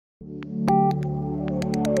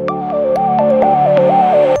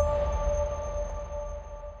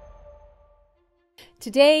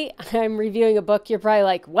Today, I'm reviewing a book you're probably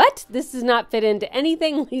like, what? This does not fit into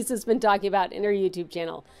anything Lisa's been talking about in her YouTube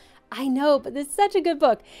channel. I know, but this is such a good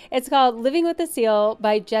book. It's called Living with a Seal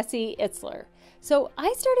by Jessie Itzler. So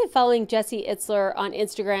I started following Jessie Itzler on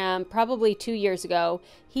Instagram probably 2 years ago.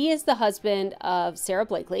 He is the husband of Sarah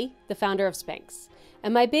Blakely, the founder of Spanx.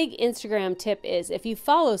 And my big Instagram tip is if you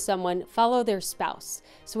follow someone, follow their spouse.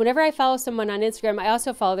 So whenever I follow someone on Instagram, I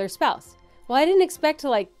also follow their spouse. Well, I didn't expect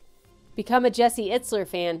to become a Jessie Itzler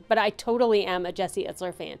fan, but I totally am a Jessie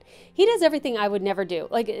Itzler fan. He does everything I would never do.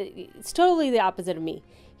 It's totally the opposite of me.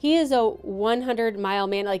 He is a 100-mile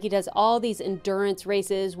man. He does all these endurance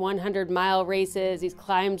races, 100-mile races. He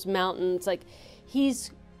climbs mountains.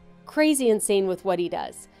 He's crazy insane with what he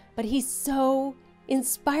does. But he's so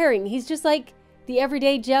inspiring. He's just like the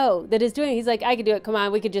everyday Joe that is doing it. He's like, I could do it. Come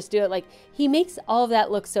on, we could just do it. He makes all of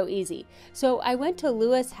that look so easy. So I went to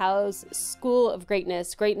Lewis Howes School of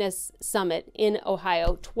Greatness Summit in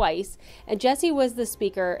Ohio twice. And Jessie was the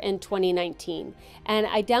speaker in 2019. And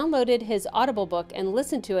I downloaded his Audible book and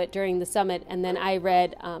listened to it during the summit. And then I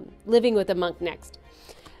read Living with a Monk next.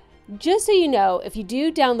 Just so you know, if you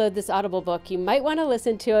do download this Audible book, you might want to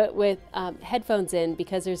listen to it with headphones in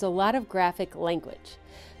because there's a lot of graphic language.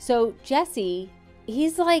 So Jessie,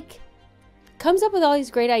 he's comes up with all these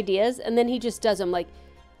great ideas and then he just does them.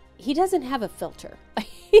 He doesn't have a filter.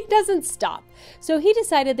 He doesn't stop. So he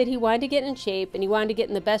decided that he wanted to get in shape and he wanted to get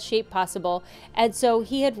in the best shape possible. And so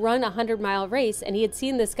he had run a 100-mile race and he had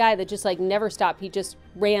seen this guy that just never stopped. He just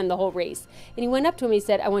ran the whole race. And he went up to him, he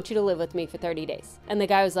said, I want you to live with me for 30 days. And the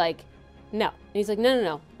guy was like, no. And he's like,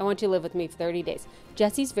 no, I want you to live with me for 30 days.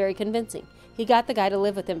 Jesse's very convincing. He got the guy to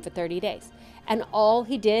live with him for 30 days. And all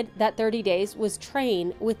he did that 30 days was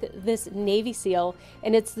train with this Navy SEAL.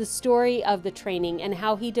 And it's the story of the training and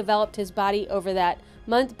how he developed his body over that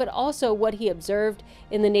month, but also what he observed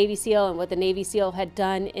in the Navy SEAL and what the Navy SEAL had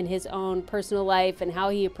done in his own personal life and how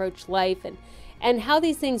he approached life and how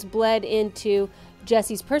these things bled into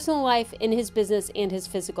Jesse's personal life, in his business, and his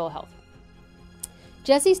physical health.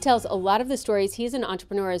 Jesse tells a lot of the stories. He's an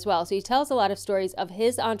entrepreneur as well. So he tells a lot of stories of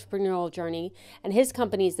his entrepreneurial journey and his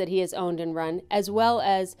companies that he has owned and run, as well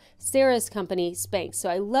as Sarah's company, Spanx. So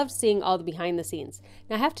I loved seeing all the behind the scenes.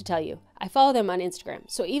 Now I have to tell you, I follow them on Instagram.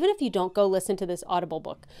 So even if you don't go listen to this Audible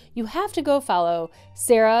book, you have to go follow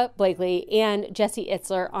Sarah Blakely and Jessie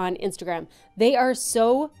Itzler on Instagram. They are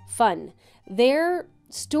so fun. Their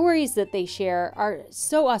stories that they share are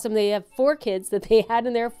so awesome. They have 4 kids that they had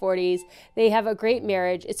in their 40s. They have a great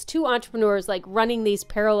marriage. It's 2 entrepreneurs running these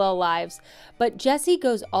parallel lives. But Jessie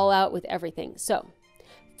goes all out with everything. So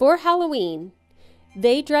for Halloween,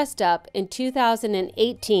 they dressed up in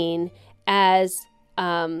 2018 as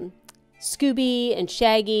Scooby and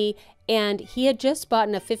Shaggy. And he had just bought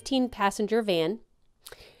in a 15-passenger van.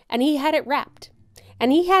 And he had it wrapped.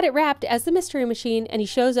 And he had it wrapped as the Mystery Machine. And he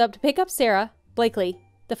shows up to pick up Sarah Blakely,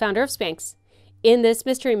 the founder of Spanx, in this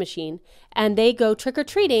Mystery Machine, and they go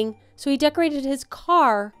trick-or-treating, so he decorated his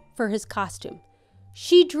car for his costume.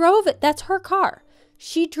 She drove it. That's her car.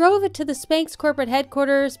 She drove it to the Spanx corporate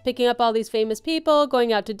headquarters, picking up all these famous people,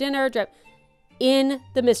 going out to dinner, in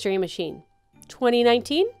the Mystery Machine.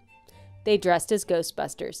 2019, they dressed as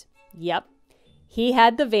Ghostbusters. Yep. He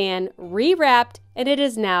had the van rewrapped, and it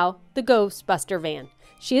is now the Ghostbuster van.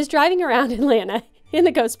 She is driving around Atlanta in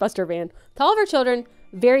the Ghostbuster van with all of her children.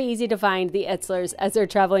 Very easy to find the Itzlers as they're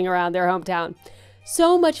traveling around their hometown.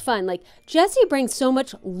 So much fun. Jessie brings so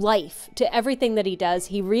much life to everything that he does.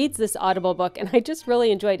 He reads this Audible book and I just really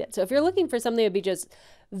enjoyed it. So if you're looking for something that would be just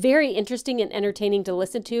very interesting and entertaining to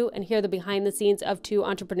listen to and hear the behind the scenes of 2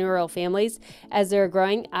 entrepreneurial families as they're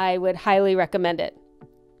growing, I would highly recommend it.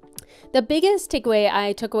 The biggest takeaway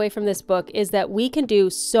I took away from this book is that we can do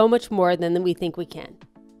so much more than we think we can.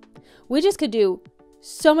 We just could do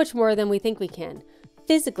so much more than we think we can.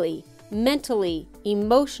 Physically, mentally,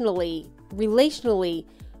 emotionally, relationally,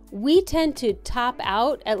 we tend to top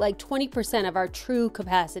out at 20% of our true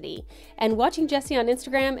capacity. And watching Jessie on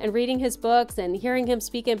Instagram and reading his books and hearing him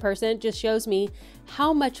speak in person just shows me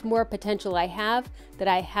how much more potential I have that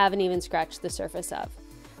I haven't even scratched the surface of.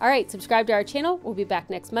 All right, subscribe to our channel. We'll be back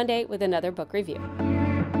next Monday with another book review.